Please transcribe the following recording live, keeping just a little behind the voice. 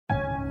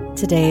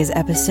Today's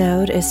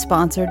episode is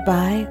sponsored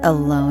by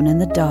Alone in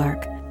the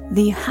Dark,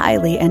 the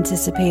highly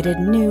anticipated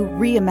new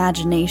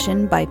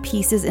reimagination by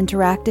Pieces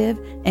Interactive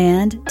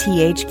and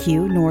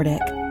THQ Nordic.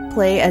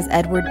 Play as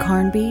Edward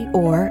Carnby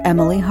or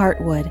Emily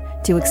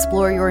Hartwood to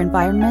explore your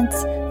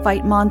environments,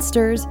 fight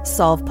monsters,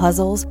 solve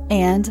puzzles,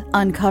 and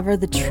uncover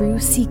the true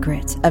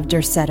secret of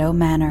Derceto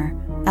Manor.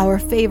 Our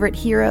favorite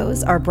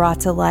heroes are brought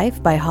to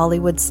life by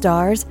Hollywood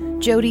stars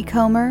Jodie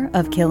Comer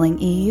of Killing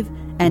Eve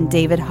and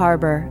David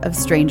Harbour of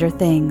Stranger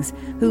Things,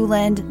 who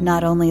lend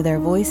not only their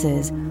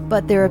voices,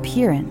 but their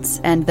appearance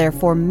and their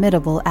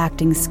formidable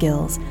acting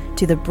skills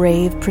to the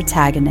brave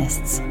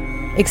protagonists.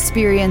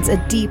 Experience a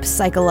deep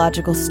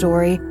psychological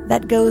story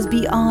that goes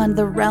beyond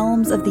the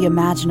realms of the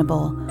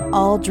imaginable,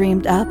 all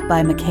dreamed up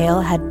by Mikhail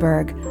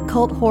Hedberg,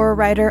 cult horror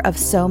writer of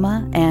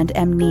Soma and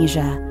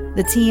Amnesia.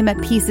 The team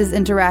at Pieces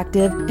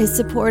Interactive is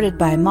supported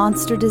by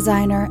monster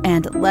designer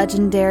and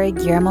legendary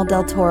Guillermo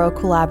del Toro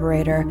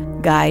collaborator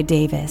Guy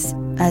Davis,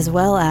 as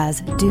well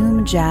as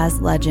Doom jazz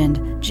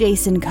legend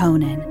Jason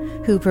Conan,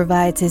 who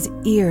provides his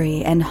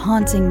eerie and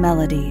haunting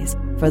melodies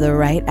for the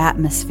right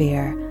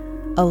atmosphere.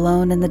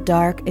 Alone in the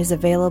Dark is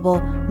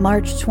available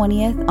March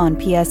 20th on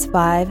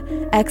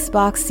PS5,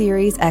 Xbox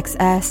Series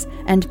XS,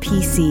 and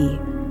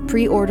PC.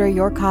 Pre-order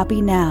your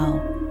copy now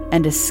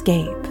and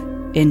escape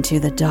into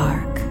the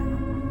dark.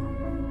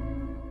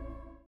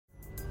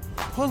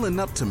 Pulling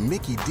up to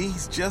Mickey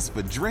D's just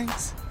for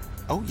drinks?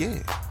 Oh yeah,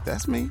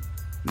 that's me.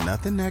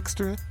 Nothing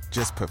extra,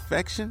 just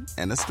perfection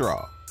and a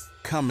straw.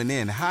 Coming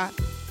in hot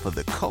for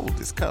the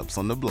coldest cups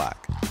on the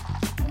block.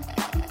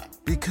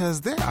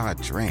 Because there are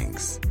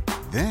drinks.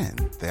 Then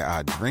there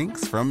are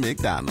drinks from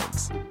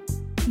McDonald's.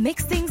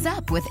 Mix things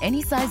up with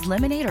any size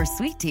lemonade or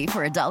sweet tea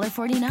for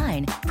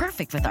 $1.49.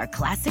 Perfect with our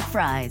classic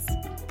fries.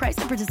 Price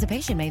and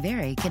participation may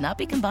vary. Cannot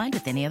be combined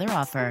with any other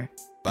offer.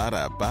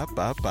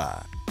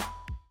 Ba-da-ba-ba-ba.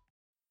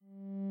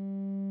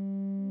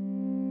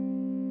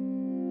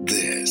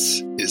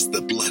 This is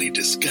the Bloody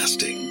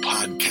Disgusting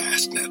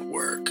Podcast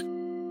Network.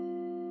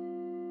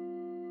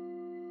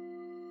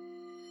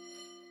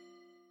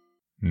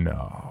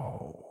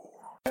 No.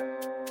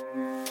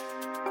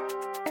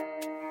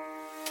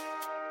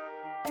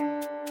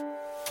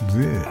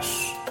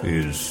 This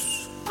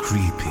is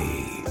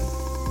Creepy,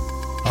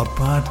 a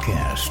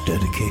podcast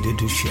dedicated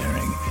to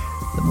sharing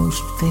the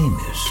most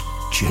famous,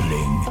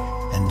 chilling,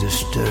 and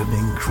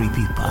disturbing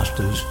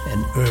creepypastas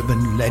and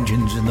urban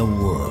legends in the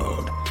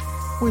world.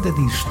 Whether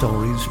these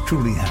stories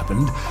truly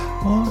happened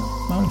or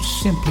are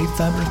simply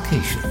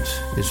fabrications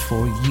is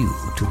for you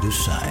to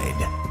decide.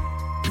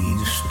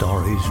 These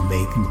stories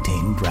may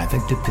contain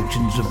graphic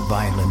depictions of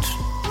violence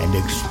and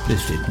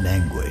explicit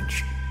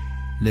language.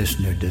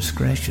 Listener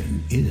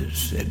discretion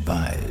is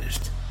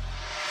advised.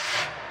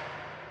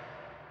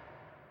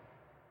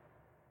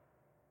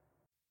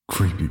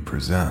 Creepy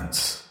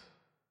presents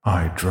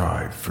I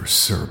Drive for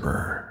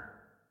Cerber.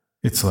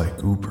 It's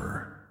like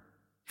Uber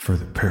for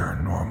the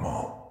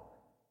paranormal.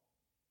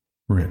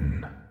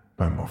 Written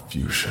by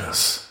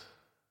Mofucius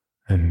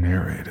and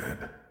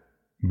narrated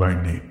by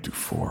Nate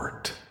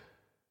Dufort.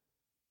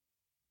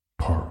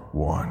 Part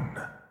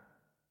 1.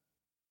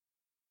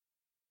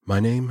 My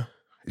name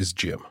is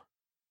Jim.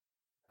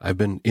 I've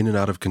been in and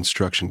out of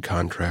construction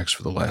contracts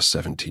for the last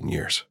 17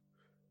 years.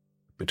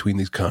 Between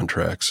these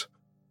contracts,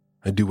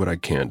 I do what I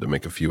can to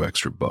make a few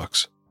extra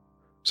bucks,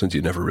 since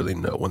you never really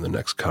know when the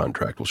next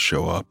contract will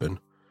show up and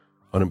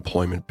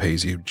unemployment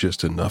pays you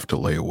just enough to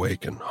lay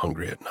awake and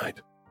hungry at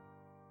night.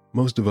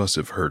 Most of us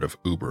have heard of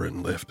Uber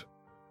and Lyft.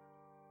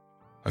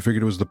 I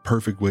figured it was the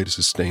perfect way to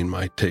sustain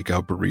my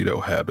takeout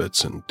burrito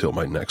habits until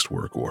my next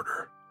work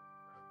order.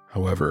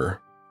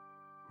 However,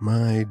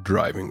 my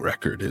driving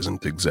record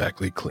isn't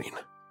exactly clean.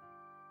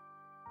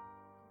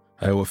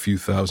 I owe a few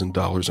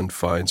 $1,000s in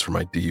fines for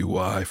my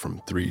DUI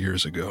from 3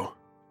 years ago.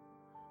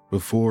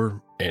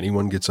 Before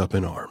anyone gets up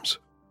in arms,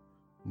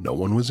 no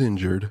one was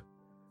injured,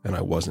 and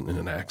I wasn't in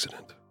an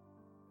accident.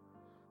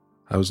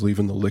 I was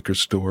leaving the liquor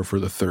store for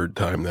the third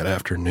time that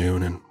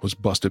afternoon and was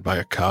busted by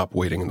a cop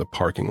waiting in the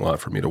parking lot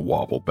for me to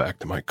wobble back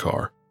to my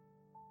car.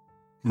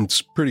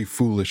 It's pretty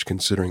foolish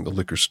considering the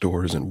liquor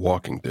store is in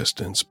walking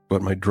distance,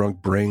 but my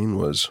drunk brain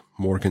was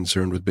more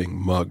concerned with being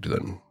mugged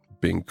than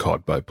being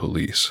caught by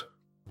police.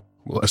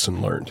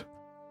 Lesson learned.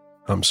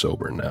 I'm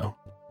sober now.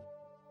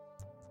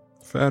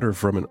 Fatter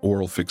from an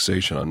oral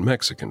fixation on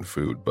Mexican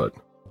food, but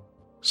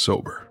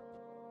sober.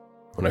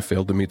 When I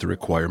failed to meet the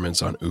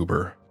requirements on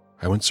Uber,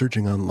 I went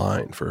searching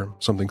online for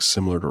something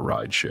similar to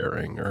ride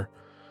sharing or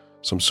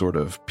some sort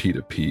of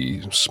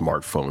P2P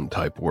smartphone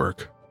type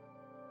work.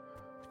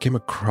 I came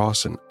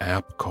across an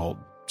app called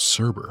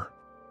Cerber.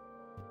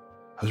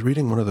 I was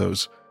reading one of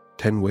those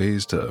 10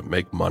 ways to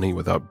make money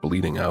without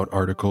bleeding out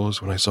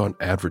articles when I saw an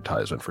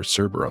advertisement for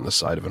Cerber on the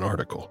side of an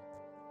article.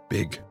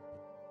 Big,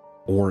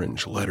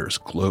 orange letters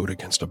glowed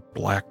against a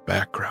black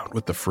background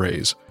with the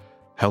phrase,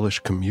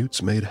 "Hellish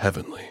commutes made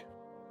heavenly."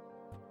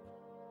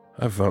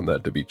 I found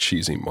that to be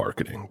cheesy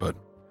marketing, but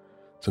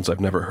since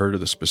I've never heard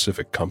of the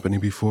specific company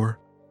before,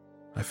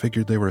 I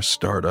figured they were a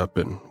startup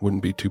and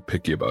wouldn't be too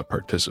picky about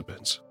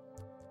participants.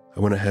 I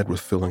went ahead with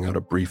filling out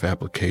a brief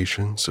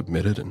application,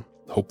 submitted, and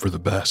hoped for the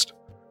best.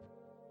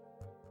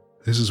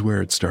 This is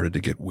where it started to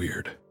get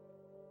weird.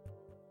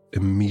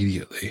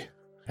 Immediately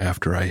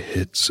after I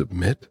hit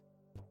submit,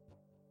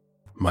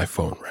 my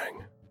phone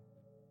rang.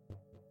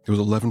 It was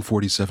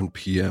 11:47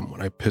 p.m.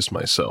 when I pissed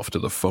myself to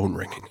the phone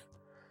ringing.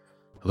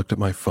 I looked at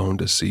my phone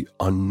to see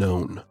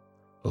unknown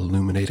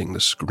illuminating the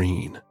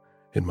screen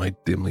in my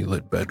dimly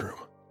lit bedroom.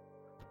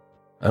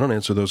 I don't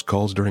answer those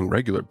calls during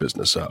regular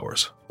business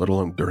hours, let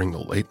alone during the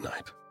late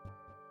night.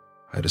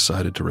 I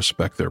decided to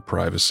respect their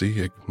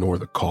privacy, ignore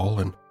the call,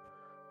 and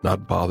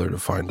not bother to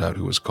find out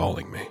who was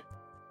calling me.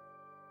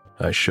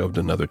 I shoved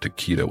another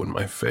taquito in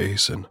my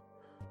face and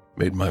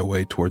made my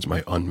way towards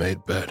my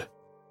unmade bed.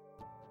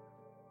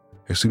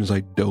 As soon as I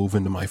dove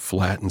into my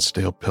flat and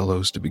stale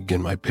pillows to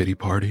begin my pity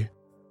party,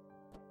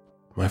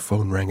 my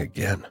phone rang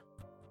again.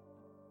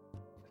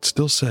 It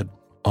still said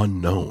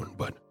unknown,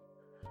 but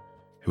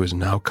it was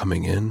now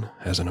coming in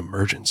as an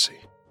emergency.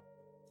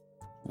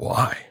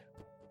 Why?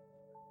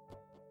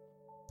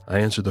 I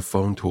answered the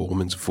phone to a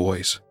woman's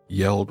voice,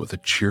 yelled with a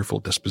cheerful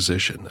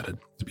disposition that had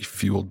to be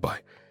fueled by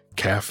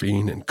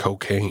caffeine and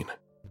cocaine.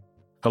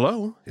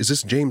 "Hello, is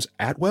this James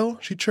Atwell?"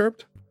 she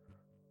chirped.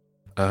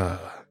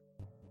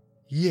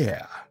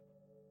 Yeah.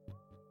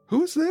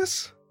 Who is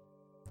this?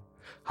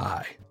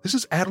 "Hi, this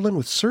is Adeline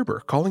with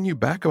Cerber calling you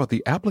back about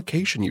the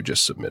application you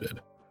just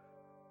submitted."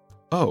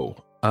 "Oh,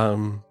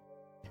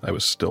 I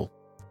was still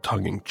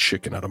tonguing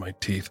chicken out of my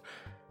teeth.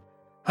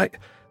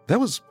 That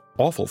was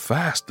awful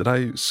fast. Did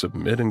I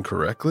submit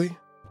incorrectly?"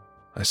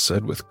 I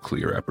said with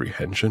clear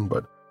apprehension,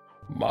 but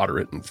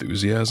moderate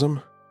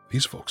enthusiasm.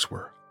 These folks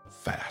were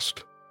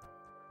fast.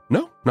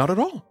 "No, not at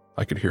all."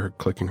 I could hear her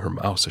clicking her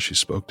mouse as she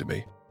spoke to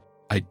me.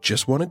 "I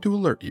just wanted to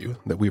alert you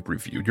that we have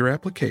reviewed your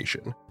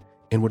application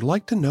and would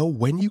like to know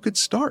when you could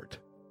start."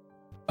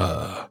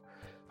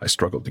 I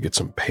struggled to get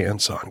some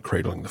pants on,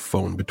 cradling the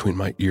phone between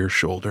my ear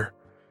shoulder.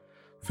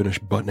 Finish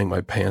buttoning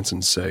my pants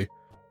and say,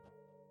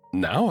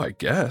 "Now, I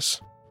guess.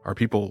 Are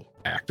people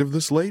active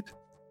this late?"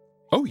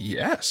 "Oh,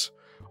 yes.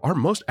 Our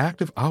most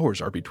active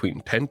hours are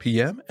between 10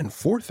 p.m. and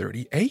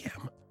 4:30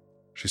 a.m.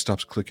 She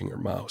stops clicking her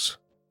mouse.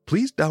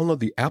 "Please download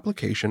the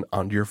application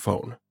onto your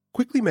phone.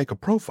 Quickly make a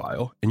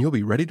profile and you'll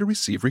be ready to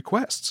receive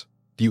requests.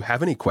 Do you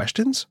have any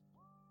questions?"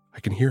 I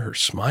can hear her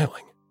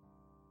smiling.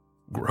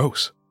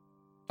 Gross.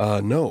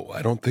 No,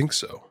 I don't think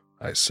so,"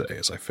 I say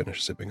as I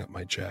finish zipping up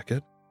my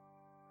jacket.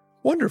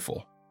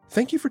 "Wonderful.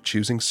 Thank you for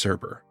choosing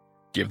Cerber.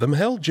 Give them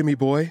hell, Jimmy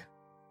boy."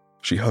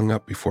 She hung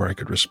up before I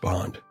could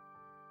respond.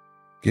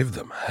 Give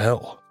them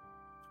hell?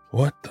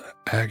 What the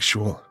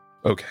actual...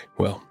 Okay,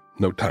 well,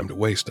 no time to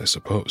waste, I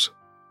suppose.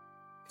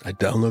 I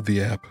download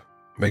the app,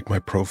 make my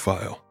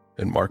profile,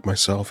 and mark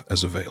myself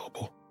as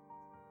available.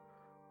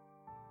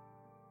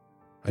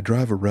 I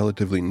drive a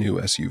relatively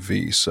new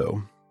SUV,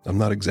 so I'm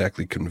not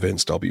exactly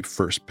convinced I'll be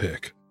first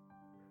pick.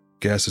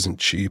 Gas isn't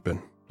cheap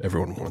and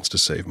everyone wants to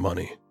save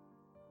money.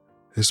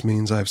 This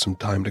means I have some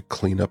time to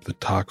clean up the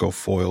taco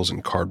foils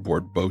and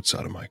cardboard boats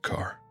out of my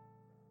car.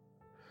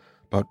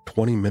 About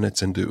 20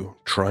 minutes into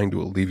trying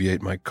to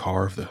alleviate my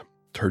car of the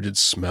turgid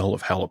smell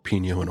of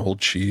jalapeno and old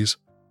cheese,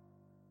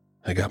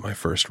 I got my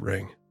first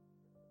ring.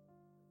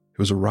 It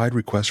was a ride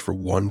request for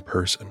one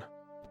person,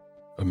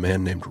 a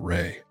man named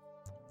Ray,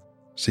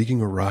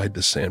 seeking a ride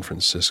to San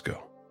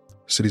Francisco.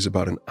 The city's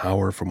about an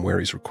hour from where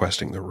he's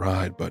requesting the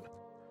ride, but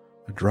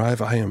a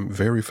drive I am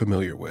very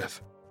familiar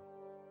with.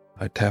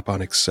 I tap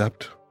on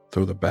accept,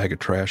 throw the bag of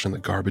trash in the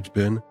garbage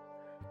bin, and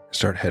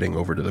start heading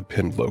over to the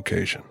pinned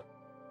location.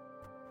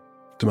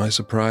 To my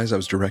surprise, I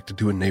was directed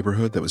to a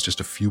neighborhood that was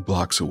just a few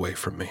blocks away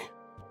from me.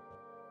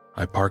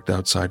 I parked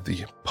outside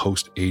the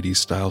post-80s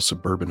style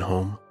suburban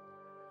home,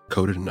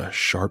 coated in a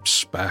sharp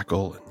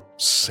spackle and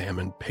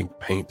salmon pink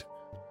paint.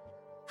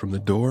 From the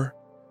door,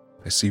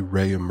 I see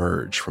Ray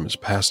emerge from his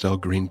pastel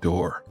green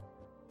door,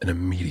 and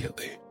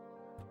immediately,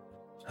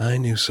 I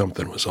knew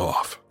something was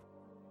off.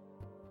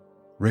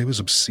 Ray was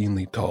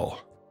obscenely tall.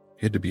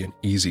 He had to be an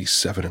easy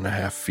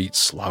 7.5 feet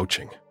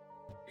slouching.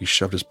 He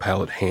shoved his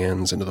pallid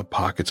hands into the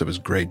pockets of his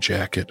gray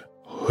jacket,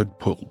 hood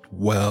pulled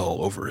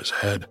well over his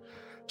head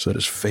so that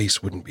his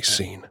face wouldn't be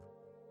seen.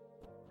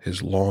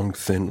 His long,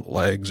 thin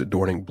legs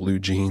adorning blue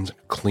jeans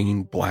and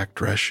clean black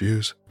dress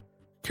shoes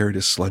carried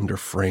his slender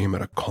frame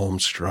at a calm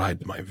stride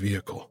to my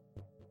vehicle.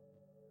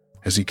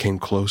 As he came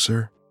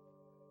closer,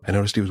 I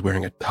noticed he was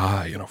wearing a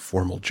tie and a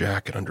formal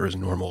jacket under his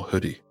normal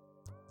hoodie.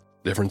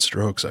 Different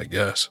strokes, I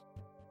guess.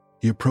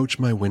 He approached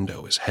my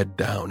window, his head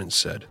down, and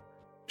said,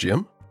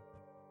 "Jim?"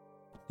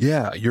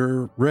 "Yeah,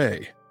 you're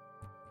Ray."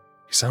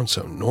 He sounds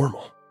so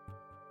normal.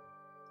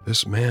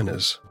 This man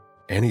is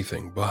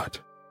anything but.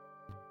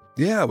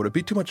 "Yeah, would it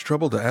be too much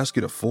trouble to ask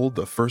you to fold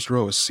the first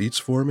row of seats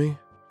for me?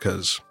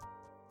 'Cause,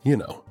 you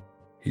know,"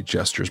 he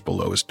gestures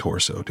below his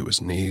torso to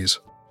his knees,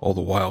 all the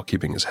while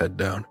keeping his head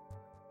down.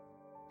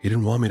 He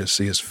didn't want me to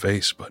see his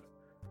face, but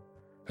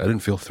I didn't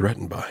feel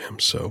threatened by him,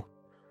 so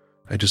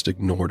I just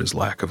ignored his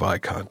lack of eye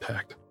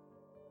contact.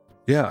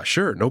 "Yeah,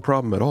 sure, no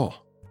problem at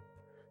all."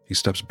 He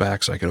steps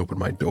back so I can open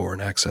my door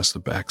and access the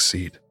back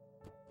seat.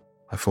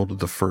 I folded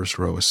the first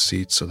row of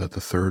seats so that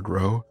the third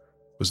row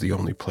was the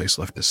only place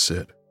left to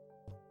sit.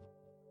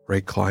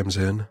 Ray climbs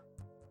in,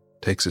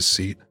 takes his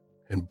seat,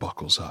 and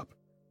buckles up.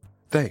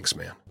 Thanks,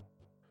 man.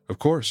 Of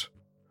course.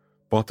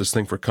 Bought this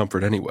thing for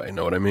comfort anyway,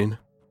 know what I mean?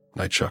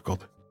 I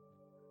chuckled.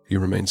 He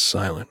remained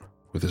silent,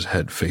 with his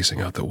head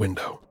facing out the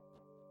window.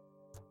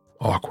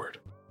 Awkward.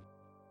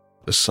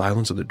 The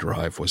silence of the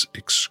drive was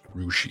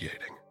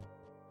excruciating.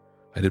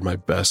 I did my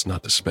best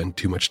not to spend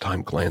too much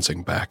time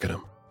glancing back at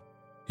him.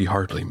 He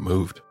hardly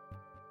moved.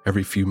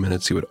 Every few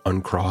minutes he would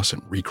uncross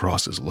and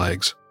recross his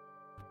legs.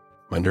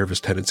 My nervous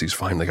tendencies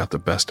finally got the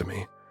best of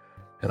me,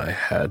 and I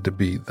had to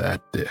be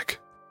that dick.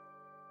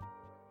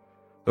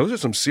 Those are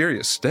some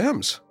serious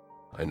stems,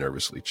 I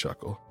nervously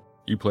chuckle.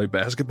 You play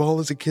basketball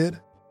as a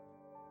kid?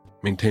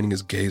 Maintaining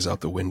his gaze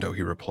out the window,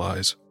 he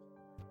replies,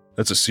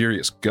 That's a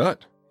serious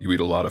gut. You eat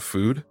a lot of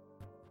food?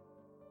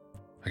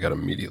 I got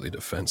immediately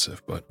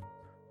defensive, but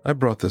I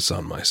brought this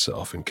on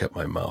myself and kept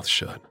my mouth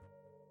shut.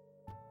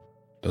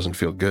 Doesn't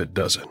feel good,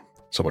 does it?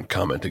 Someone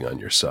commenting on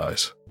your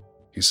size,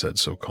 he said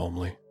so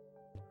calmly.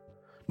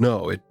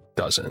 No, it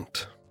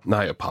doesn't.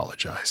 I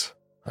apologize,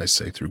 I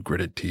say through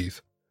gritted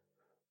teeth.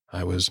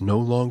 I was no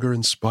longer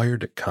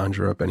inspired to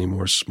conjure up any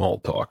more small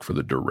talk for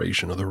the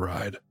duration of the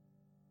ride.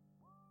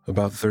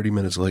 About 30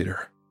 minutes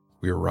later,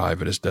 we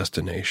arrive at his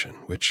destination,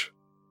 which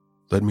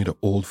led me to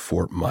Old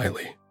Fort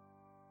Miley.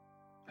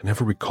 I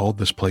never recalled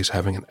this place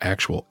having an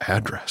actual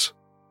address.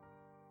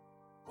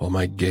 While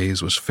my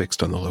gaze was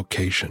fixed on the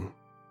location,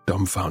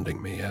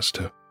 dumbfounding me as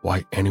to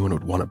why anyone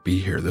would want to be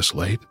here this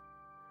late,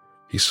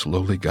 he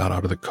slowly got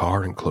out of the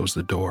car and closed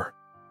the door.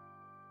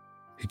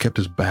 He kept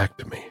his back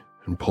to me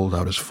and pulled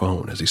out his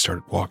phone as he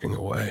started walking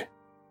away.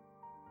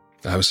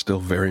 I was still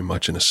very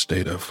much in a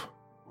state of,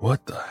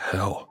 what the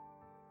hell,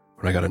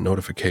 when I got a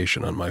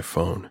notification on my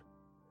phone.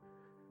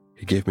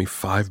 He gave me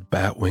 5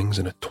 bat wings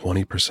and a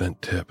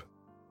 20% tip,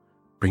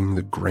 bringing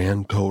the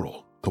grand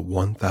total to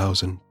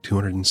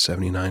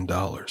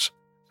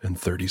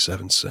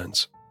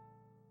 $1,279.37.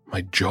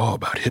 My jaw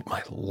about hit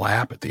my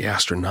lap at the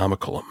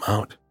astronomical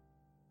amount.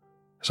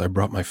 As I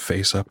brought my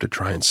face up to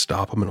try and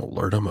stop him and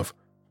alert him of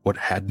what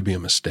had to be a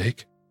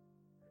mistake,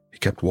 he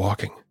kept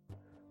walking,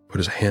 put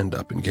his hand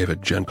up and gave a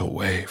gentle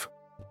wave.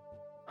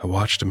 I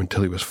watched him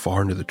until he was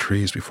far into the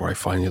trees before I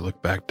finally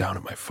looked back down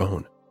at my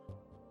phone.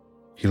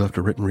 He left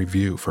a written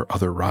review for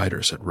other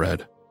riders that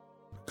read,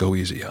 Go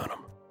easy on him.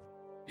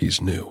 He's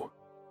new.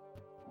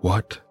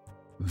 What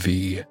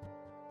the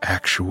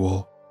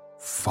actual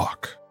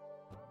fuck?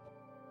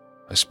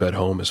 I sped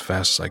home as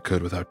fast as I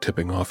could without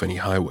tipping off any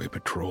highway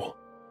patrol.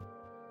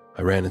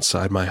 I ran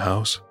inside my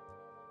house,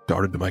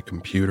 darted to my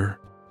computer,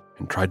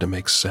 and tried to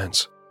make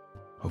sense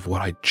of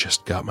what I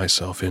just got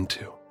myself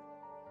into.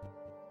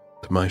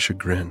 To my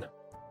chagrin,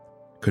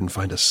 couldn't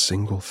find a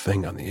single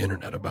thing on the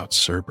internet about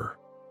Cerber,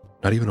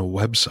 not even a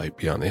website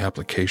beyond the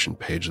application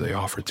page they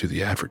offered through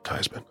the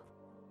advertisement.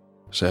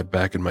 Sat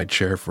back in my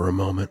chair for a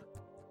moment,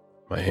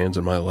 my hands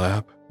in my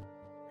lap,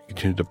 and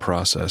continued to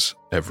process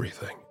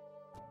everything.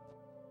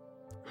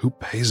 Who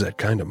pays that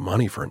kind of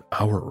money for an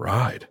hour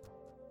ride?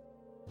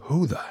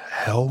 Who the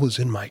hell was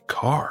in my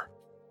car?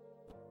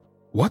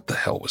 What the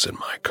hell was in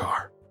my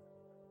car?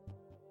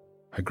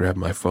 I grabbed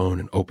my phone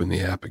and opened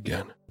the app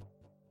again.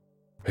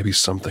 Maybe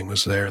something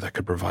was there that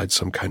could provide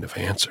some kind of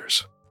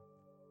answers.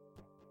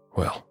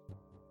 Well,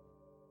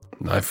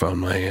 I found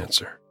my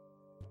answer.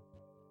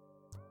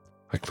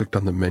 I clicked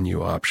on the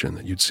menu option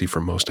that you'd see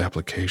for most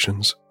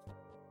applications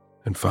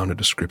and found a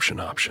description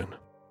option.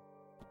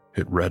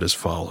 It read as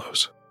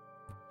follows.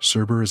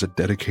 Cerber is a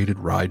dedicated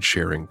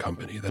ride-sharing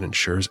company that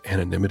ensures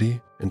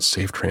anonymity and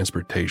safe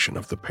transportation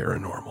of the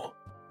paranormal.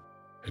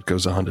 It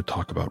goes on to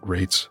talk about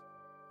rates,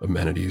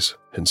 amenities,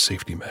 and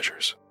safety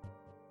measures.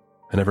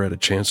 I never had a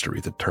chance to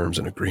read the terms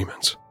and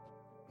agreements.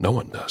 No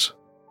one does.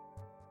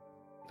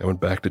 I went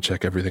back to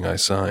check everything I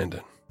signed,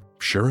 and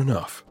sure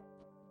enough,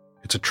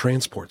 it's a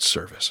transport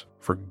service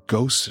for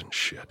ghosts and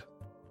shit.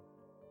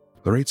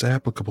 The rates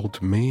applicable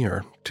to me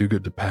are too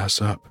good to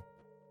pass up.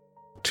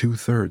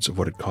 2/3 of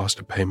what it cost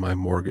to pay my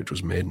mortgage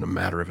was made in a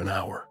matter of an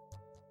hour.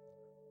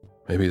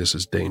 Maybe this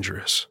is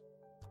dangerous.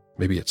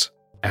 Maybe it's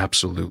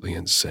absolutely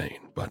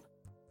insane, but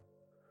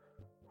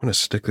I'm going to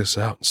stick this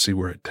out and see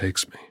where it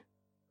takes me.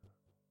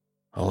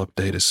 I'll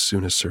update as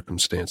soon as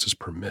circumstances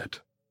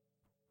permit.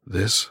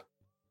 This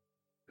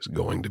is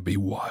going to be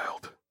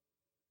wild.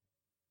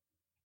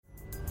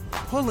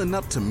 Pulling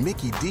up to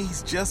Mickey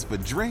D's just for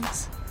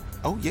drinks?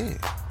 Oh yeah,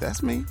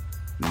 that's me.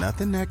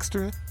 Nothing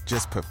extra,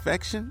 just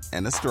perfection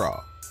and a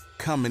straw.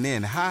 Coming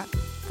in hot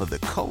for the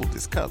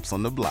coldest cups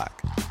on the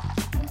block.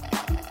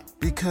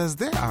 Because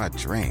there are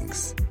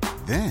drinks.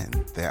 Then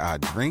there are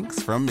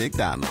drinks from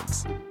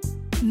McDonald's.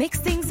 Mix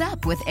things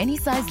up with any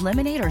size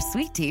lemonade or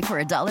sweet tea for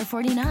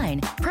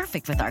 $1.49.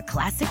 Perfect with our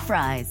classic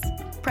fries.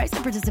 Price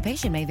and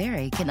participation may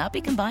vary. Cannot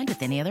be combined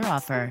with any other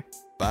offer.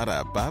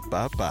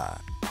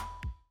 Ba-da-ba-ba-ba.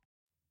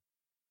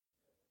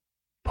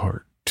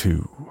 Part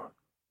 2.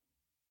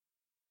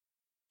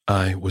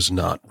 I was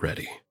not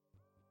ready.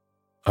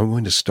 I'm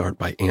going to start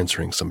by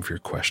answering some of your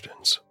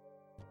questions.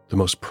 The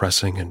most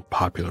pressing and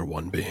popular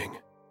one being,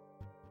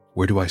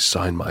 where do I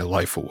sign my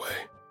life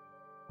away?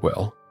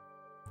 Well,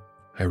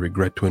 I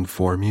regret to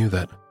inform you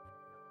that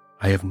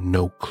I have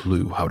no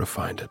clue how to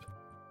find it.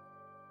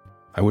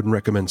 I wouldn't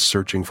recommend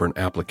searching for an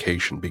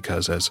application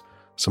because, as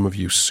some of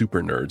you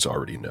super nerds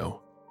already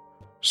know,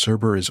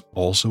 Cerber is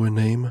also a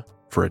name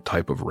for a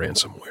type of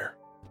ransomware.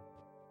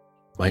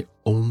 My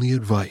only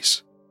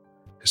advice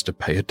is to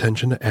pay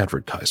attention to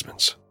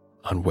advertisements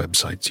on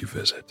websites you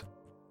visit.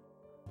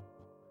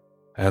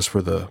 As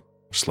for the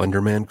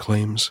Slender Man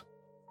claims,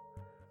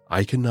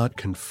 I cannot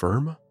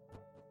confirm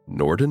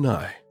nor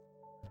deny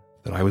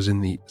that I was in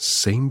the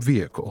same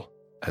vehicle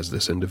as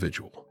this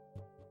individual,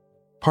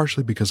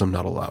 partially because I'm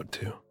not allowed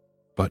to,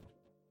 but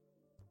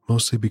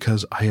mostly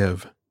because I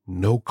have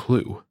no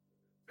clue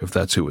if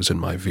that's who was in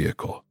my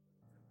vehicle,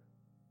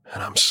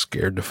 and I'm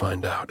scared to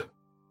find out.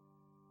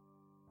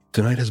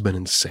 Tonight has been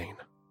insane.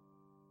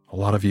 A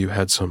lot of you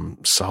had some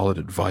solid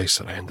advice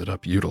that I ended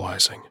up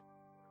utilizing.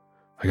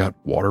 I got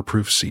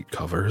waterproof seat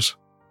covers.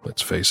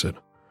 Let's face it,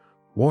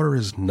 water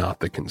is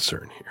not the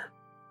concern here.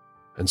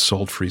 And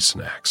salt-free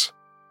snacks.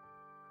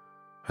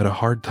 I had a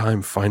hard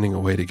time finding a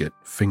way to get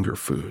finger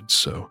foods,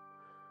 so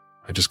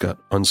I just got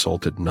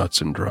unsalted nuts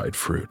and dried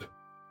fruit.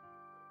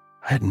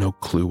 I had no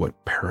clue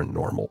what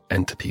paranormal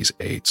entities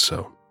ate,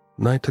 so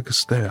I took a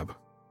stab.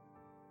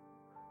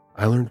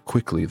 I learned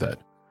quickly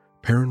that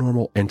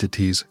paranormal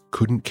entities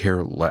couldn't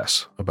care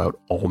less about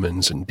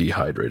almonds and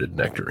dehydrated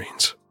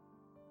nectarines.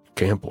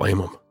 Can't blame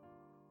them.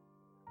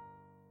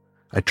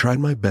 I tried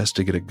my best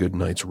to get a good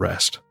night's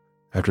rest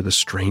after the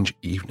strange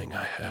evening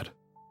I had.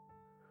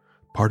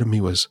 Part of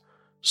me was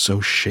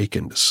so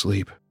shaken to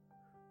sleep.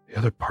 The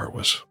other part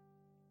was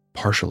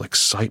partial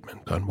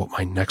excitement on what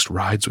my next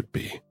rides would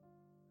be.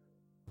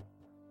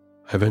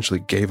 I eventually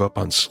gave up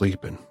on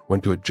sleep and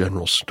went to a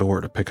general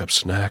store to pick up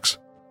snacks,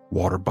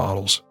 water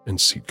bottles, and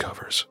seat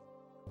covers.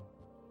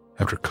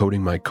 After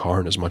coating my car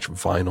in as much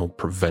vinyl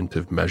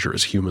preventive measure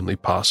as humanly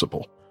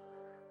possible,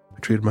 I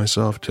treated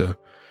myself to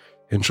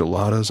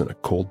enchiladas and a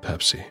cold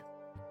Pepsi.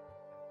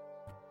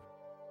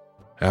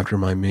 After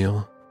my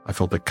meal, I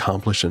felt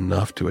accomplished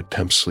enough to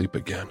attempt sleep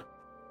again.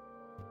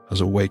 I was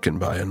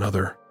awakened by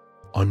another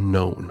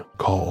unknown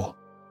call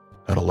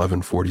at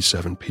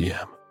 11:47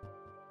 p.m.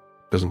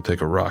 Doesn't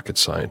take a rocket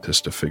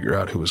scientist to figure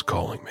out who was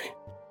calling me.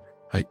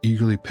 I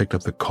eagerly picked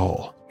up the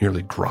call,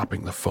 nearly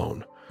dropping the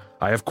phone.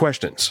 "I have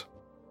questions."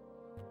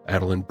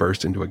 Adeline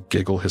burst into a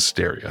giggle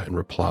hysteria and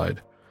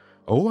replied,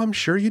 "Oh, I'm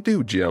sure you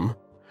do, Jim.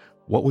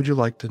 What would you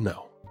like to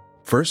know?"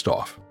 First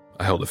off,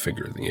 I held a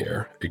finger in the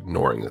air,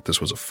 ignoring that this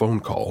was a phone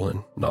call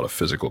and not a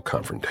physical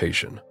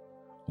confrontation.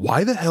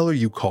 "Why the hell are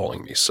you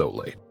calling me so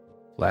late?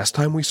 Last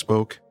time we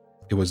spoke,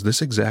 it was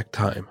this exact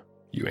time.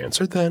 You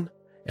answered then,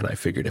 and I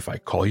figured if I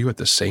call you at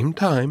the same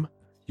time,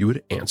 you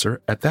would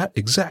answer at that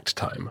exact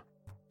time,"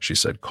 she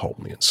said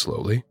calmly and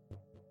slowly.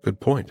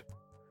 Good point.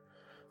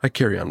 I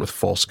carry on with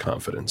false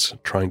confidence,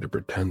 trying to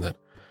pretend that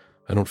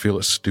I don't feel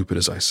as stupid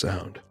as I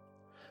sound.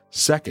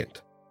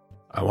 "Second,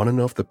 I want to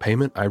know if the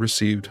payment I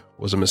received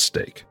was a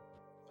mistake,"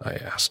 I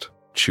asked,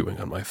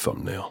 chewing on my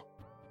thumbnail.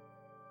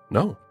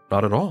 "No,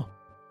 not at all.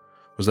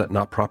 Was that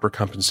not proper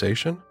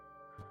compensation?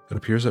 It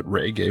appears that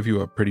Ray gave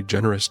you a pretty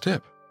generous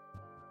tip.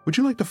 Would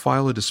you like to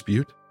file a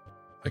dispute?"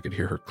 I could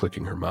hear her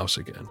clicking her mouse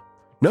again.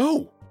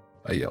 "No!"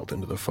 I yelled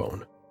into the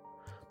phone,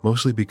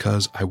 mostly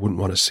because I wouldn't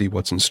want to see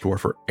what's in store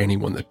for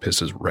anyone that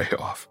pisses Ray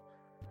off.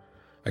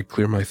 I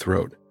clear my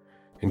throat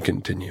and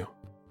continue.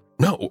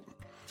 "No,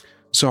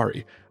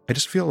 sorry, I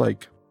just feel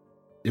like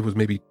it was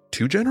maybe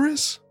too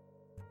generous?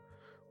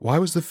 Why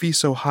was the fee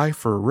so high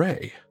for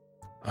Ray?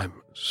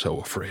 I'm so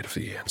afraid of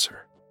the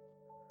answer."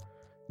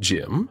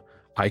 "Jim,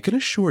 I can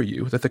assure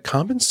you that the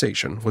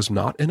compensation was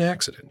not an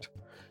accident.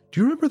 Do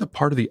you remember the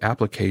part of the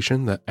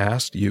application that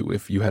asked you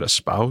if you had a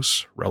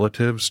spouse,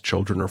 relatives,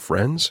 children, or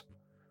friends?"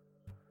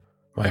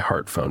 My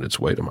heart found its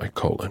way to my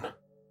colon.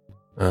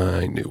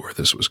 I knew where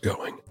this was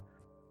going.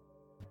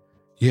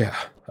 "Yeah,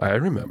 I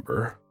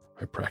remember."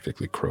 I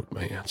practically croaked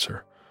my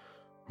answer.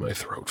 My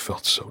throat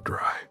felt so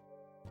dry.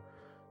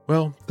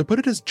 "Well, to put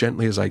it as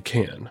gently as I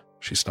can,"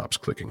 she stops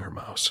clicking her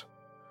mouse,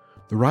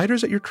 "the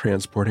riders that you're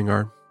transporting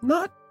are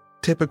not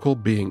typical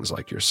beings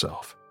like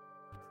yourself.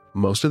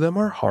 Most of them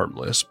are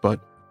harmless,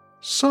 but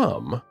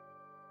some,"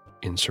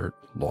 insert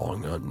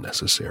long,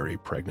 unnecessary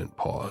pregnant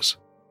pause,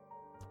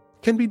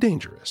 "can be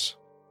dangerous.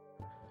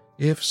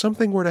 If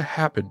something were to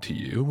happen to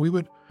you, we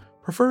would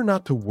prefer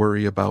not to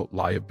worry about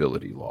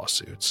liability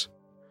lawsuits.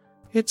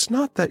 It's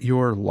not that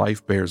your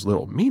life bears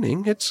little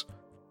meaning, it's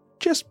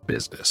just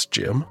business,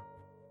 Jim."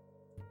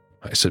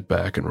 I sit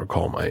back and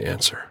recall my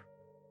answer.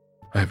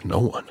 I have no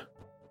one.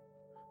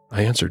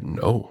 I answered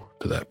no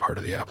to that part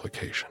of the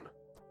application.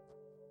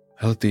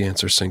 I let the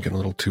answer sink in a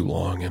little too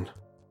long, and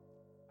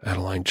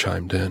Adeline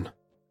chimed in.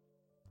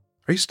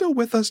 "Are you still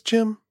with us,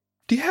 Jim?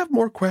 Do you have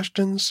more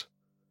questions?"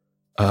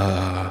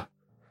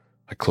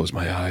 I close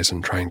my eyes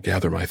and try and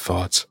gather my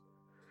thoughts.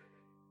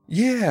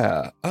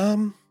 "Yeah,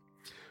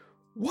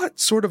 what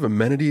sort of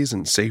amenities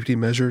and safety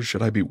measures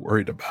should I be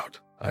worried about?"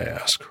 I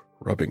ask,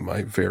 rubbing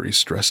my very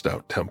stressed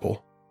out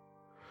temple.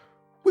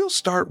 We'll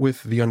start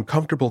with the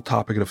uncomfortable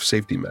topic of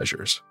safety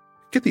measures.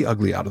 Get the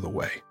ugly out of the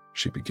way,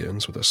 she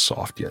begins with a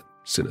soft yet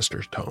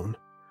sinister tone.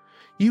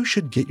 You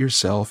should get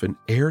yourself an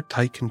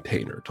airtight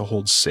container to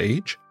hold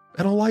sage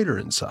and a lighter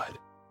inside.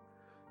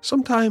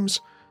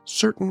 Sometimes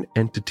certain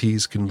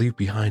entities can leave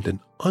behind an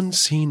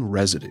unseen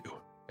residue,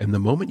 and the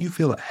moment you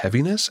feel a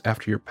heaviness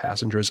after your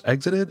passenger has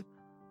exited,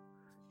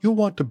 you'll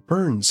want to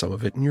burn some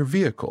of it in your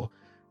vehicle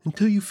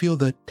until you feel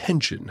the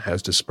tension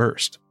has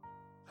dispersed.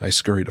 I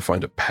scurry to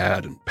find a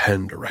pad and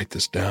pen to write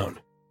this down.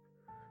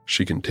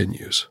 She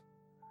continues.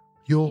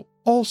 You'll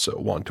also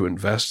want to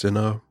invest in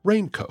a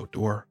raincoat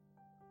or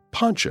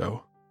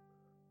poncho.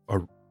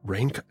 A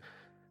raincoat?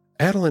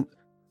 Adeline,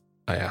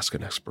 I ask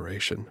in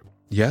expiration.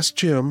 Yes,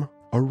 Jim,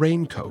 a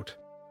raincoat.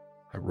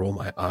 I roll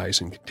my eyes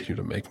and continue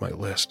to make my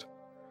list.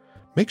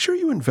 Make sure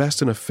you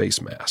invest in a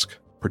face mask,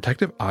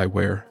 protective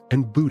eyewear,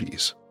 and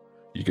booties.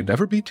 You can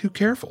never be too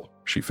careful,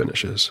 she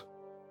finishes.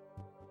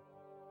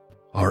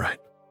 All right.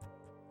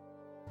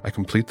 I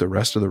complete the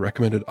rest of the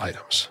recommended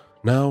items.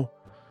 Now,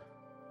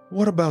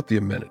 what about the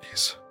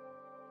amenities?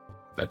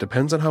 That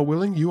depends on how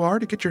willing you are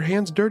to get your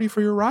hands dirty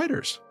for your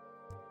riders.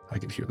 I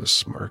could hear the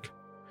smirk.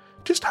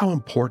 Just how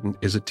important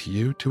is it to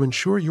you to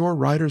ensure your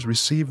riders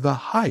receive the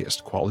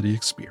highest quality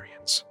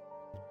experience?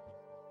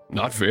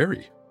 Not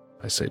very,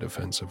 I say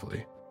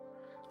defensively.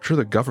 I'm sure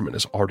the government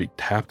has already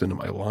tapped into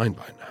my line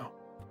by now.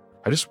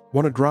 I just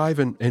want to drive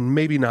and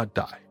maybe not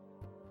die.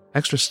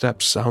 Extra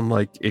steps sound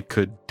like it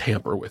could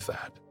tamper with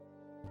that.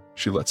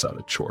 She lets out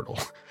a chortle.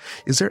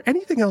 Is there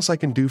anything else I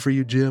can do for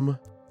you, Jim?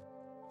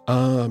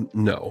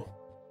 No.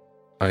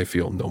 I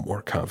feel no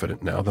more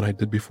confident now than I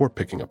did before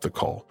picking up the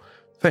call.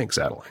 Thanks,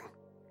 Adeline.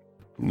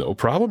 No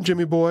problem,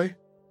 Jimmy boy.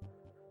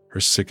 Her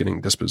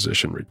sickening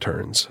disposition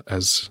returns,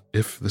 as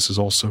if this is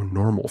also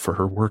normal for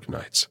her work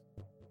nights.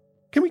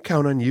 Can we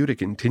count on you to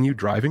continue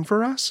driving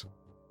for us?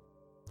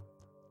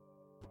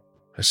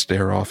 I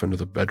stare off into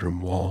the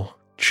bedroom wall,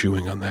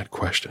 chewing on that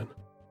question.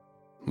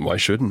 Why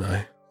shouldn't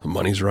I? The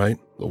money's right,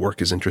 the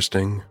work is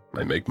interesting,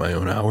 I make my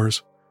own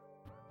hours.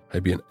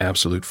 I'd be an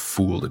absolute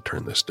fool to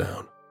turn this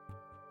down.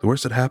 The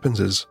worst that happens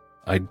is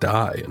I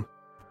die, and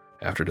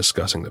after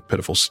discussing the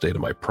pitiful state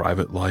of my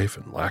private life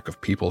and lack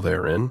of people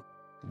therein,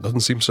 it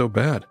doesn't seem so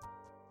bad.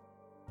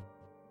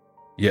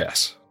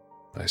 Yes,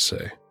 I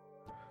say,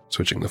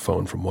 switching the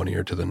phone from one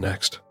ear to the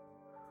next.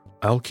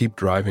 I'll keep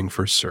driving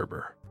for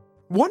Cerber.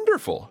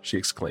 Wonderful, she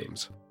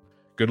exclaims.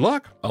 Good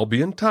luck, I'll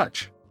be in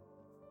touch.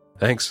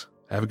 Thanks,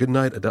 have a good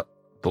night, Adele.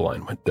 The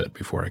line went dead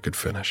before I could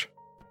finish.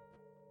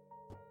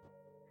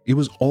 It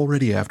was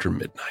already after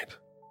midnight.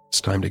 It's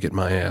time to get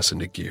my ass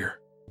into gear.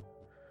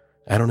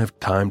 I don't have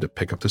time to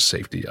pick up the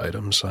safety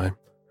items. I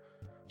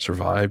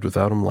survived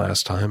without them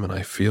last time, and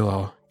I feel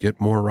I'll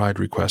get more ride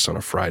requests on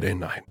a Friday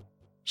night.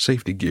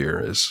 Safety gear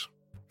is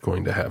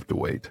going to have to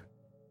wait.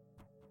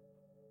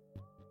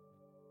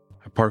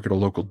 I park at a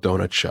local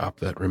donut shop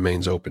that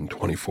remains open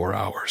 24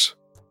 hours.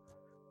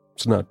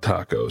 It's not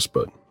tacos,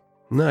 but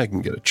I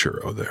can get a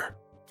churro there.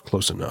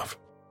 Close enough.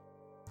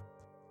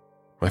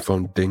 My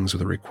phone dings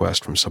with a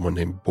request from someone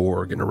named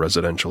Borg in a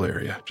residential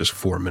area just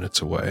 4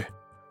 minutes away.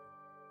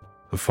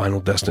 The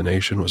final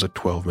destination was a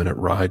 12-minute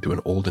ride to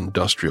an old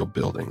industrial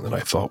building that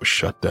I thought was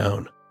shut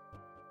down.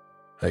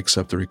 I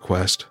accept the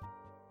request,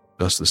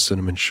 dust the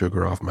cinnamon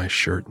sugar off my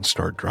shirt, and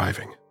start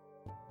driving.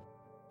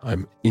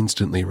 I'm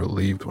instantly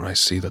relieved when I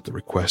see that the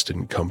request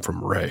didn't come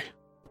from Ray.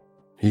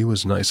 He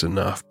was nice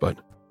enough, but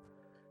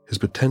his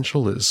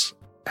potential is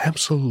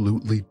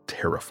absolutely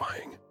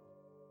terrifying.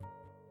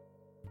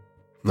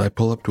 I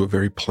pull up to a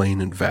very plain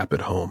and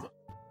vapid home.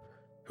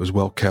 It was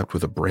well kept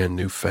with a brand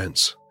new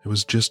fence. It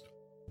was just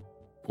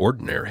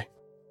ordinary.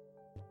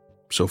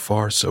 So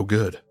far, so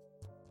good.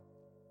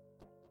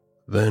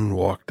 Then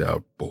walked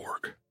out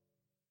Borg.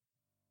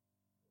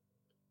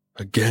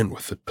 Again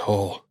with the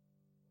tall.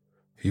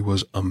 He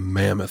was a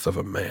mammoth of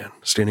a man,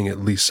 standing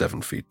at least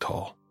 7 feet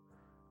tall.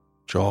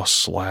 Jaw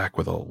slack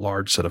with a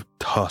large set of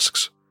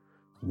tusks,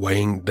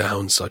 weighing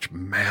down such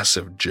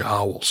massive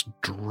jowls,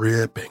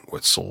 dripping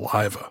with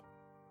saliva.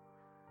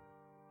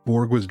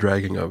 Borg was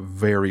dragging a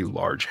very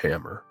large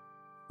hammer,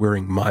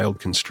 wearing mild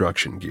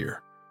construction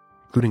gear,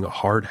 including a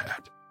hard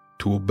hat,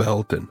 tool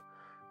belt, and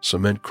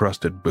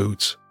cement-crusted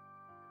boots.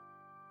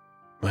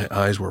 My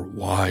eyes were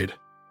wide,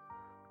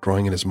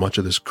 drawing in as much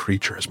of this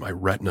creature as my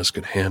retinas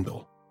could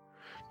handle.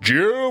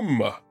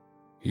 Jim!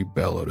 He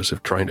bellowed as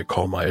if trying to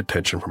call my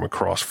attention from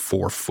across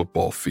 4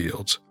 football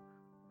fields.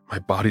 My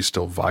body's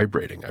still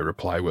vibrating, I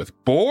reply with,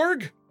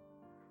 Borg?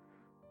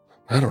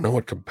 I don't know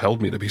what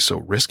compelled me to be so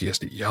risky as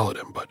to yell at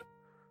him, but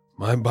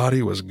my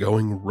body was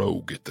going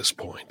rogue at this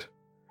point.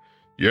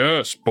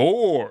 Yes,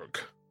 Borg!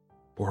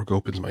 Borg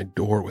opens my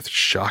door with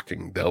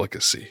shocking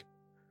delicacy,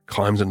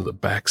 climbs into the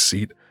back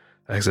seat,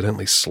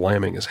 accidentally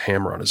slamming his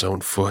hammer on his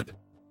own foot.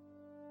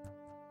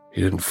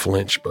 He didn't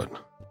flinch, but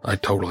I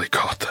totally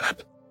caught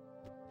that.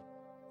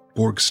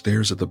 Borg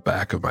stares at the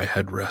back of my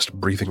headrest,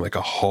 breathing like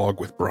a hog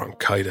with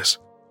bronchitis.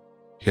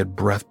 He had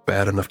breath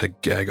bad enough to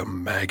gag a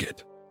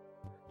maggot.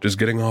 Just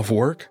getting off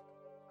work?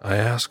 I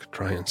ask,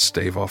 trying to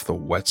stave off the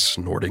wet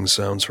snorting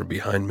sounds from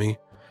behind me.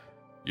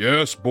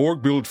 Yes,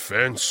 Borg build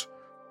fence.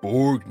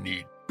 Borg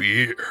need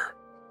beer.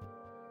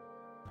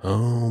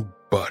 Oh,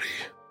 buddy.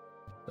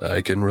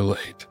 I can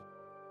relate.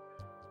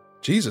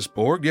 Jesus,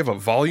 Borg, you have a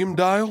volume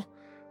dial?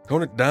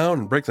 Tone it down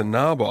and break the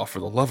knob off for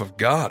the love of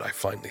God, I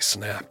finally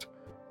snapped.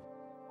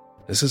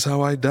 This is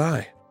how I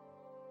die.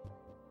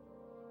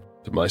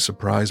 To my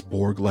surprise,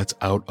 Borg lets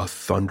out a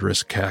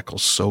thunderous cackle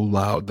so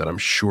loud that I'm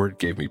sure it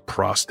gave me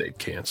prostate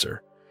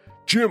cancer.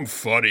 Jim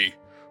funny.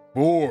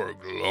 Borg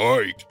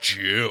like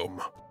Jim.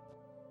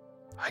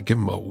 I give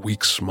him a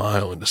weak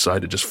smile and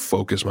decide to just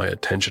focus my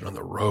attention on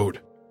the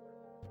road.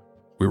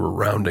 We were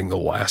rounding the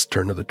last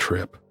turn of the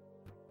trip.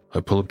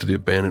 I pull up to the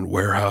abandoned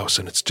warehouse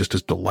and it's just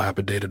as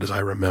dilapidated as I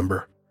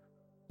remember.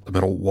 The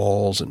metal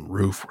walls and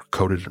roof were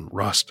coated in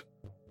rust.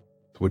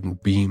 The wooden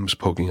beams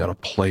poking out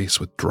of place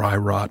with dry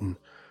rot and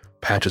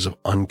patches of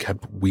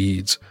unkept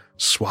weeds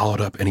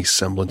swallowed up any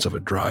semblance of a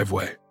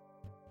driveway.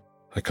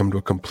 I come to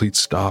a complete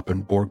stop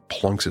and Borg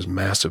plunks his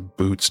massive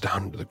boots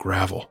down into the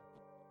gravel.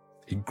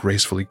 He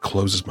gracefully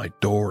closes my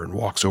door and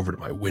walks over to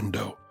my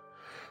window.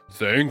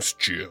 Thanks,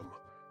 Jim.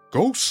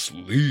 Go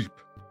sleep.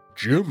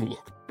 Jim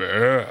look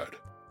bad.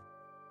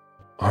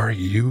 Are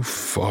you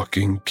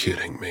fucking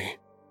kidding me?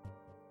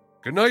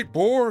 Good night,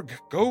 Borg.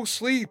 Go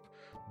sleep.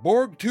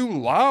 Borg too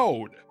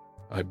loud.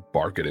 I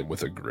bark at him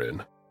with a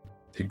grin.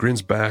 He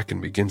grins back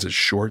and begins his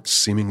short,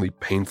 seemingly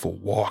painful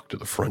walk to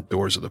the front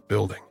doors of the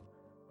building.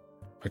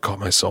 I caught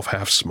myself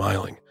half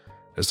smiling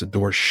as the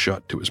door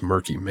shut to his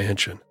murky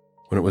mansion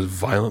when it was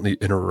violently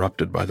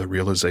interrupted by the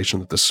realization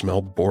that the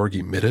smell Borg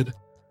emitted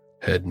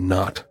had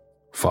not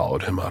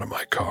followed him out of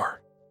my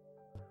car.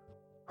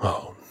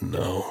 Oh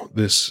no,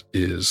 this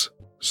is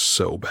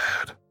so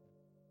bad.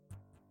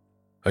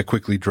 I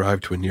quickly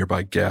drive to a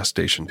nearby gas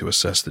station to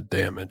assess the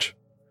damage.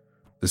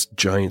 This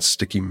giant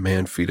sticky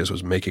man fetus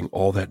was making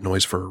all that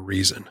noise for a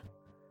reason.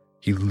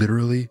 He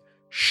literally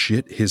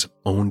shit his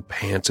own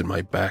pants in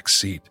my back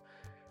seat,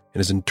 and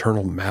his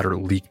internal matter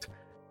leaked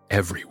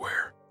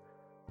everywhere,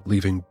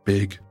 leaving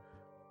big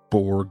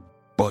Borg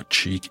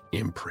butt-cheek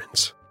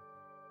imprints.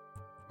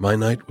 My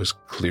night was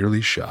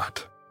clearly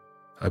shot.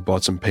 I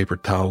bought some paper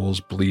towels,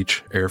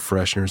 bleach, air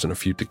fresheners, and a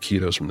few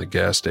taquitos from the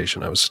gas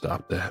station I was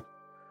stopped at.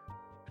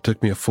 It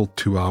took me a full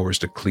 2 hours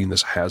to clean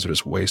this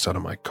hazardous waste out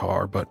of my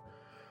car, but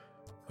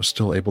I was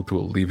still able to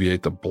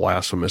alleviate the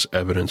blasphemous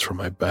evidence from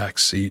my back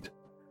seat. It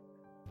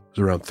was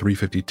around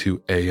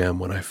 3:52 a.m.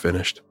 when I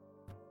finished.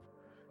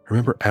 I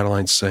remember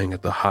Adeline saying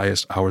that the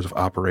highest hours of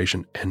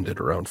operation ended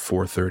around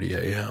 4:30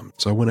 a.m.,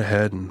 so I went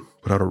ahead and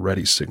put out a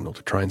ready signal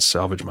to try and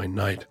salvage my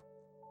night.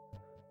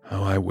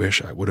 How I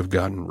wish I would have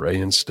gotten Ray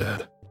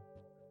instead.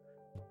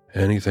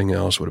 Anything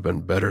else would have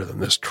been better than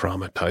this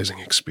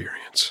traumatizing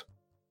experience.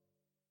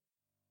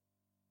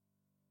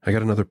 I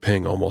got another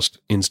ping almost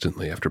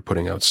instantly after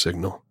putting out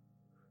signal.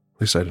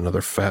 At least I had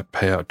another fat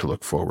payout to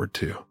look forward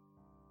to.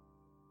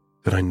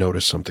 Then I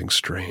noticed something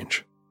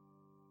strange.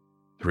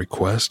 The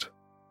request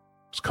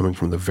was coming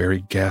from the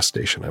very gas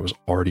station I was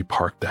already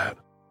parked at,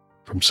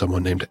 from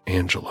someone named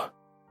Angela.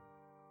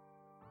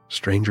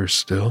 Stranger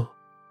still,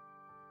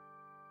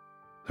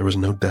 there was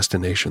no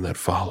destination that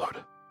followed.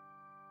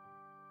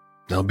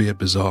 Albeit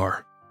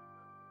bizarre,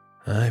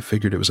 I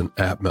figured it was an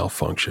app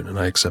malfunction and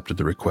I accepted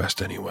the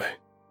request anyway.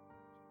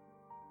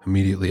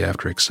 Immediately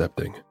after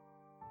accepting,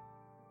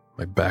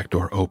 my back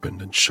door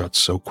opened and shut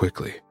so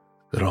quickly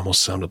that it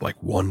almost sounded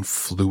like one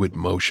fluid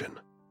motion.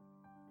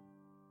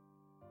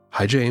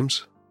 Hi,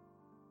 James.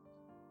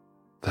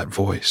 That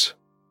voice.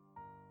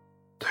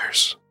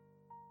 There's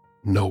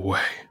no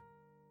way.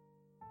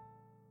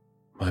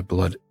 My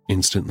blood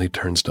instantly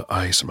turns to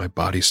ice and my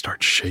body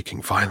starts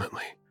shaking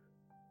violently.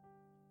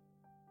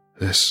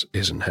 This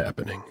isn't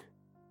happening.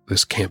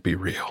 This can't be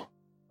real.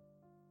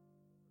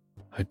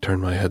 I turn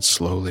my head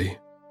slowly,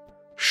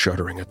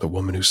 shuddering at the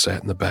woman who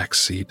sat in the back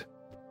seat.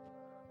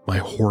 My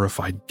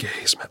horrified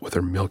gaze met with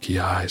her milky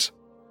eyes,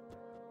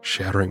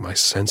 shattering my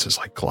senses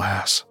like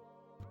glass.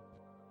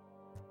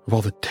 Of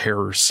all the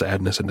terror,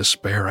 sadness, and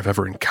despair I've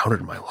ever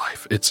encountered in my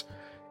life, it's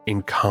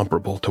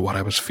incomparable to what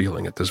I was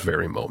feeling at this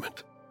very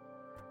moment.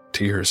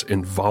 Tears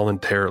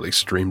involuntarily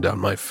streamed down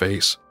my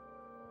face,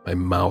 my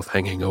mouth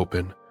hanging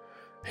open,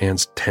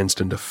 hands tensed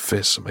into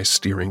fists on my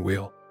steering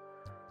wheel,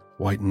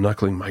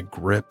 white-knuckling my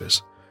grip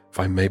as if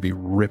I may be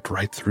ripped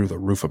right through the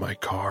roof of my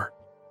car.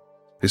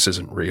 This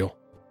isn't real.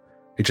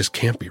 It just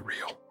can't be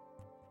real.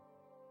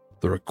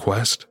 The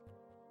request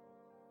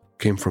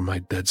came from my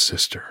dead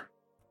sister,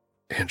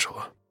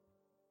 Angela.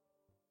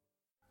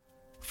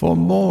 For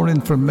more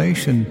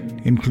information,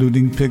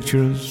 including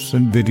pictures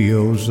and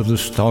videos of the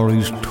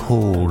stories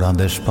told on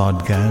this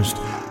podcast,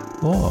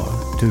 or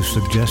to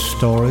suggest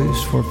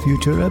stories for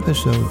future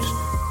episodes,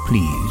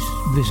 please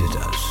visit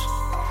us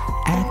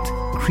at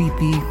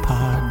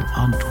CreepyPod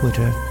on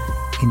Twitter,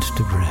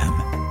 Instagram,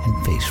 and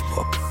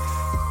Facebook,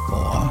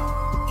 or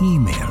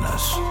email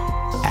us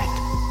at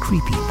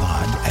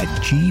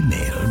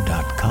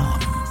creepypod@gmail.com.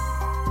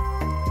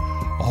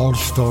 All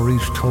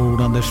stories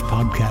told on this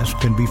podcast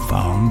can be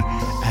found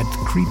at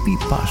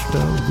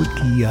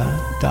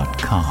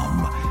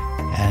creepypastawikia.com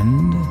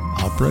and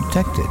are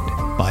protected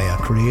by a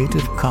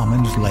Creative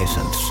Commons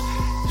license.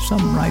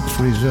 Some rights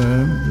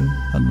reserved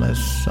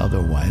unless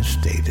otherwise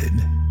stated.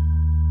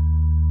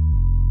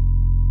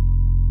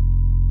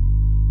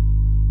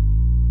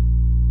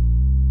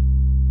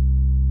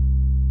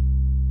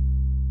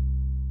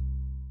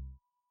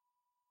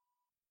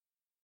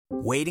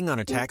 Waiting on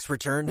a tax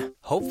return?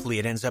 Hopefully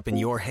it ends up in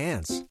your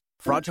hands.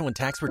 Fraudulent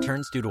tax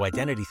returns due to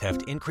identity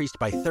theft increased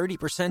by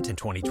 30% in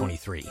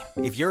 2023.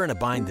 If you're in a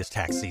bind this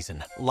tax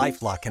season,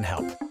 LifeLock can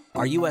help.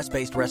 Our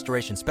U.S.-based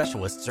restoration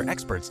specialists are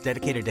experts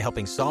dedicated to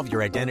helping solve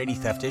your identity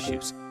theft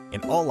issues.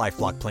 And all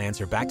LifeLock plans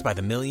are backed by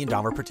the $1 Million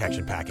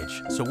Protection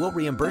Package. So we'll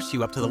reimburse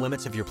you up to the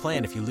limits of your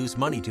plan if you lose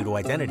money due to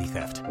identity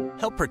theft.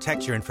 Help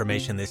protect your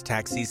information this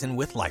tax season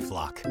with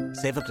LifeLock.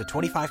 Save up to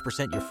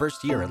 25% your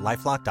first year at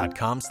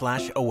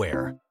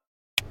LifeLock.com/aware.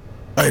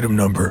 Item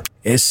number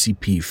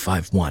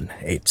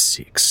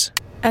SCP-5186.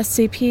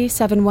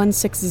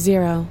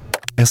 SCP-7160.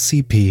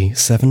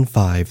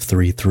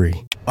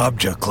 SCP-7533.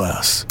 Object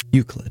Class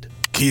Euclid.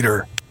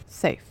 Keter.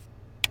 Safe.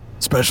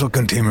 Special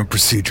Containment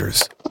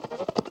Procedures.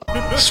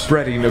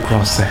 Spreading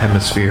across the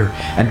hemisphere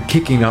and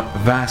kicking up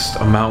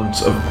vast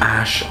amounts of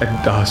ash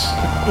and dust.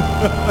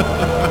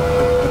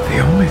 The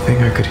only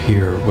thing I could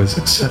hear was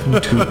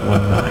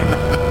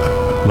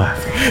 7219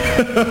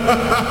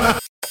 laughing.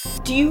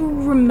 Do you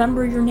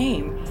remember your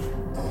name?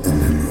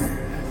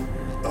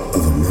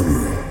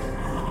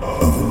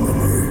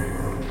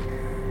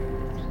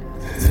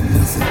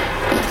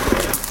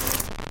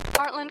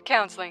 Heartland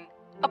Counseling.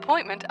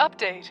 Appointment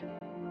update.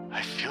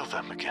 I feel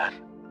them again.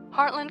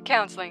 Heartland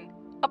Counseling.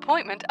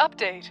 Appointment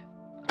update.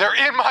 They're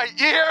in my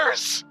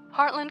ears!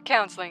 Heartland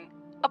Counseling.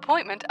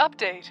 Appointment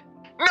update.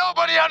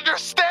 Nobody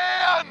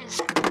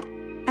understands!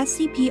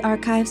 SCP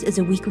Archives is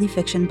a weekly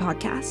fiction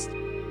podcast.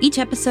 Each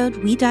episode,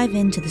 we dive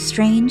into the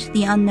strange,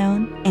 the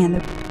unknown, and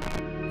the...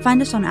 Find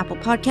us on Apple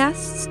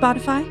Podcasts,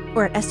 Spotify,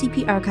 or at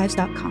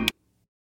scparchives.com.